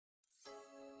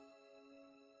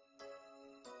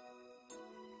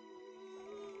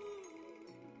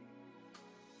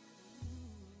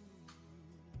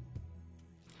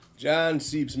John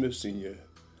C. Smith Sr.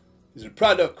 is a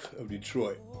product of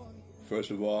Detroit. First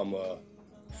of all, I'm a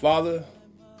father,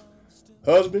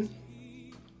 husband,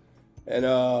 and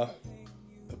a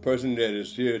person that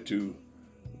is here to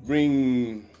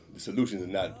bring the solutions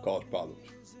and not cause problems.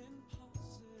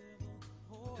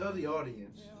 Tell the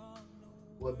audience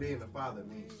what being a father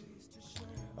means to you.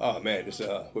 Oh man,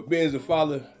 what being a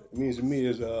father means to me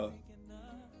is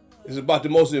about the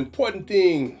most important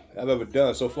thing I've ever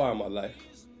done so far in my life.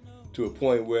 To a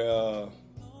point where,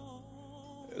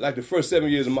 like the first 7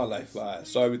 years of my life, I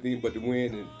saw everything but the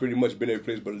wind and pretty much been every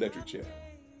place but an electric chair.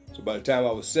 So by the time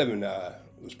I was 7, I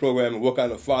was programming what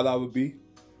kind of father I would be,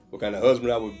 what kind of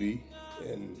husband I would be,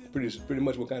 and pretty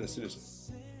much what kind of citizen.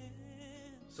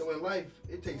 So in life,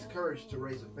 it takes courage to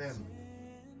raise a family.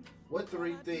 What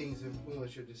 3 things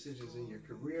influence your decisions in your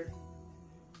career,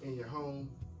 in your home,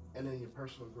 and in your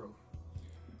personal growth?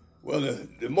 Well,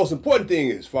 the most important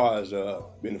thing as far as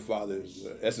being a father is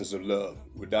the essence of love.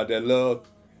 Without that love,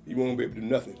 you won't be able to do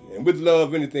nothing. And with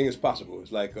love, anything is possible.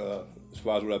 It's like, as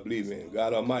far as what I believe in,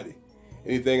 God Almighty.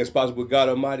 Anything is possible with God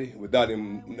Almighty. Without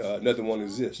Him, nothing won't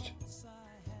exist.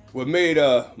 What made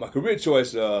my career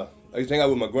choice, I used to hang out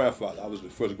with my grandfather. I was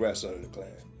the first grandson in the clan.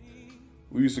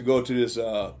 We used to go to this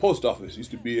post office. It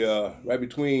used to be right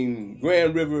between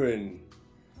Grand River and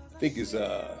I think it's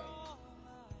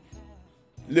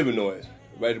Livernois,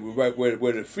 right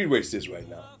where the freeway sits right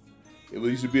now. It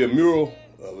used to be a mural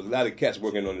of a lot of cats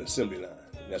working on the assembly line.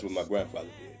 And that's what my grandfather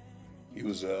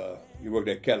did. He worked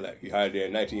at Cadillac. He hired there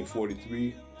in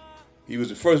 1943. He was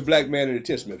the first black man in the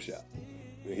tinsmith shop.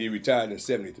 And he retired in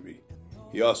 73.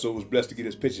 He also was blessed to get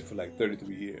his pension for like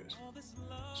 33 years.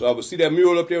 So I would see that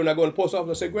mural up there when I go in the post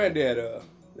office. I say, Granddad,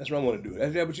 that's what I want to do.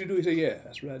 That's what you do? He said, yeah,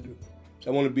 that's what I do.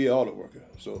 So I want to be an auto worker.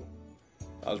 So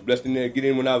I was blessed in there to get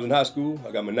in when I was in high school.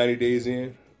 I got my 90 days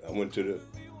in. I went to the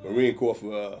Marine Corps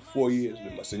for 4 years.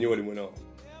 Then my seniority went on.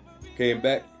 Came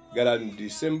back, got out in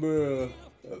December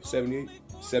of 78.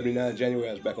 79, January,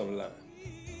 I was back on the line.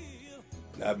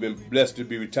 And I've been blessed to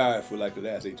be retired for like the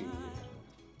last 18 years.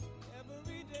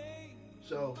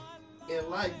 So, in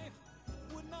life,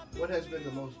 what has been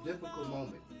the most difficult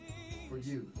moment for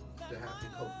you to have to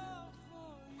cope with?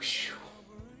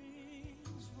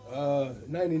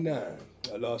 99,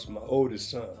 I lost my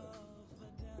oldest son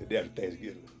the day after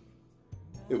Thanksgiving.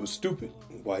 It was stupid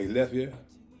why he left here.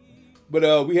 But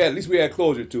at least we had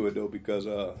closure to it though, because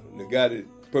the guy that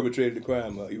perpetrated the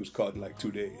crime, he was caught in like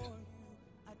 2 days.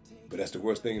 But that's the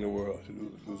worst thing in the world, to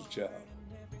lose a child.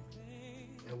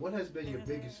 And what has been your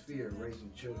biggest fear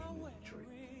raising children in Detroit?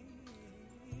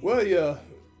 Well, yeah,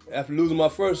 after losing my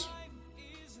first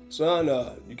son,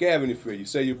 you can't have any fear. You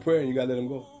say your prayer and you gotta let him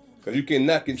go. Because you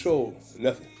cannot control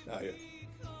nothing out here.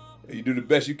 You do the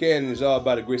best you can, and it's all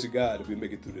by the grace of God that we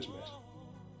make it through this mess.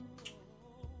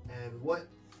 And what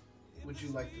would you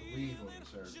like to leave on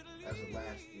this earth as a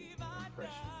lasting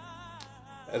impression?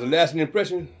 As a lasting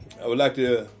impression, I would like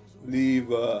to leave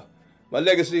my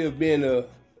legacy of being a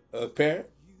parent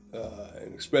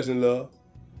and expressing love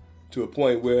to a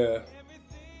point where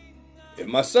if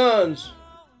my sons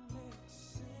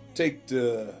take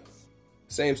the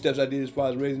same steps I did as far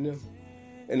as raising them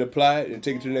and apply it and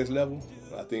take it to the next level,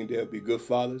 I think they'll be good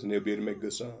fathers and they'll be able to make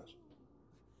good sons.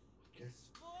 Okay.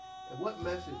 And what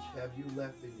message have you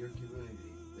left in your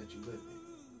community that you live in?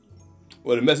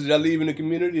 Well, the message I leave in the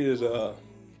community is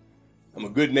I'm a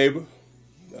good neighbor.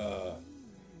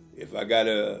 If I got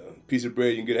a piece of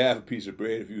bread, you can get half a piece of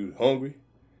bread if you're hungry.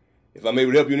 If I'm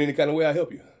able to help you in any kind of way, I'll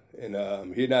help you. And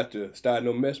I'm here not to start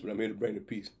no mess, but I'm here to bring the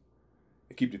peace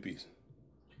and keep the peace.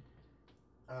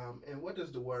 And what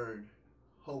does the word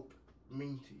hope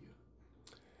mean to you?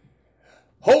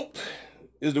 Hope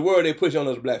is the word they push on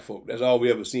us black folk. That's all we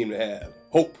ever seem to have.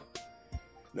 Hope.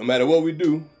 No matter what we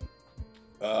do,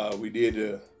 we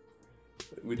did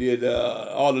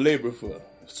all the labor for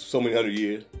so many hundred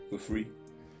years for free.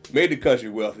 Made the country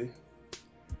wealthy.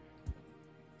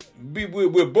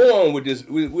 We're born with this.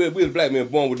 We as black men are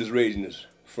born with this raising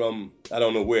from, I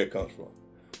don't know where it comes from,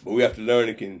 but we have to learn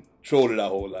and control it our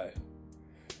whole life.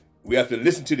 We have to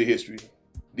listen to the history.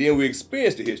 Then we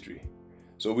experience the history.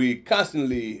 So we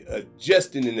constantly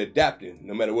adjusting and adapting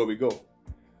no matter where we go.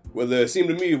 Whether it seemed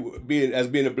to me, being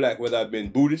a black, whether I've been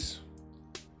Buddhist,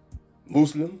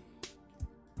 Muslim,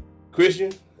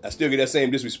 Christian, I still get that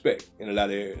same disrespect in a lot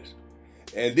of areas.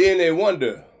 And then they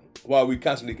wonder why we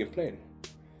constantly complaining.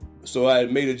 So I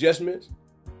made adjustments.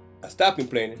 I stopped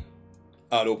complaining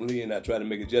out openly, and I try to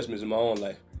make adjustments in my own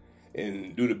life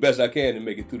and do the best I can to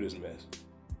make it through this mess.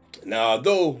 Now,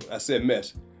 although I said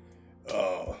mess,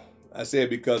 I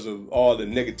said because of all the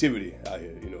negativity out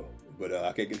here, but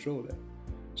I can't control that.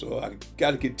 So I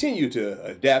got to continue to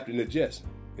adapt and adjust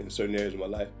in certain areas of my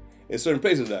life. In certain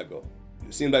places I go,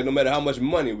 it seems like no matter how much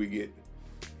money we get,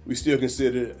 we still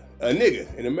consider a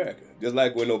nigga in America. Just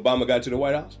like when Obama got to the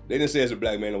White House, they didn't say it's a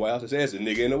black man in the White House, they said it's a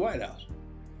nigga in the White House.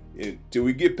 Until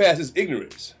we get past this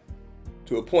ignorance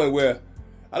to a point where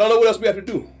I don't know what else we have to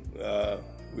do.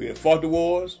 We fought the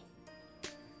wars,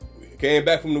 we came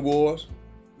back from the wars,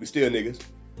 we still niggas.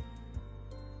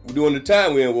 During the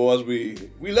time we're in wars, we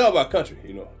love our country,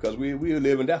 you know, because we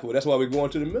live and die for it. That's why we're going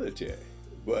to the military.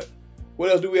 But what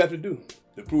else do we have to do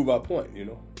to prove our point, you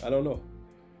know? I don't know.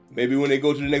 Maybe when they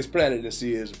go to the next planet and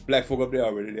see it's black folk up there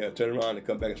already, they'll turn around and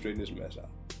come back and straighten this mess out.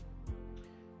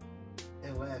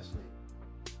 And lastly,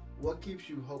 what keeps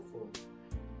you hopeful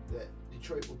that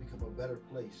Detroit will become a better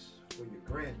place for your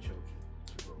grandchildren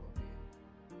to grow up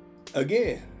in?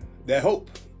 Again, that hope,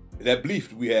 that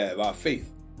belief we have, our faith.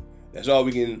 That's all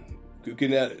we can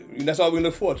that's all we can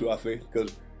look forward to, our faith,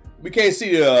 because we can't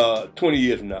see 20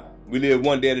 years from now. We live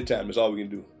one day at a time. That's all we can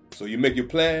do. So you make your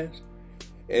plans,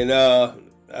 and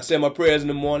I say my prayers in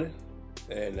the morning,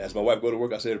 and as my wife go to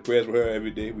work, I say the prayers with her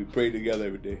every day. We pray together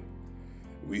every day.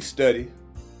 We study,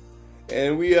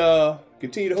 and we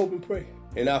continue to hope and pray.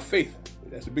 And our faith,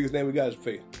 that's the biggest thing we got is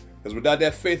faith. Because without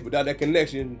that faith, without that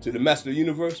connection to the master of the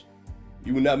universe,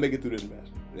 you will not make it through this mess.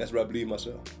 That's what I believe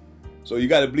myself. So you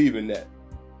got to believe in that,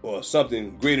 or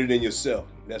something greater than yourself.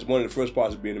 That's one of the first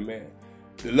parts of being a man.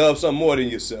 To love something more than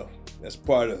yourself. That's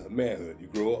part of manhood. You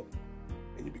grow up,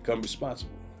 and you become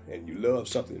responsible. And you love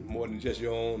something more than just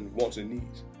your own wants and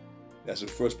needs. That's the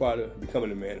first part of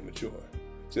becoming a man and mature.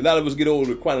 See, a lot of us get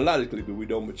older chronologically, but we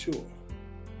don't mature.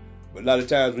 But a lot of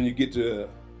times when you get to,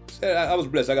 I was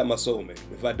blessed, I got my soulmate.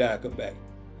 If I die, I come back,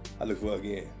 I look for her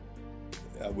again.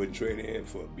 I wouldn't trade her in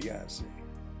for Beyonce.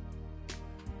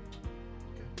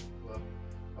 Okay, well,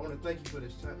 I want to thank you for your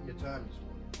time this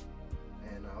morning.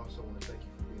 And I also want to thank you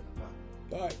for being a father.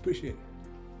 All right, appreciate it.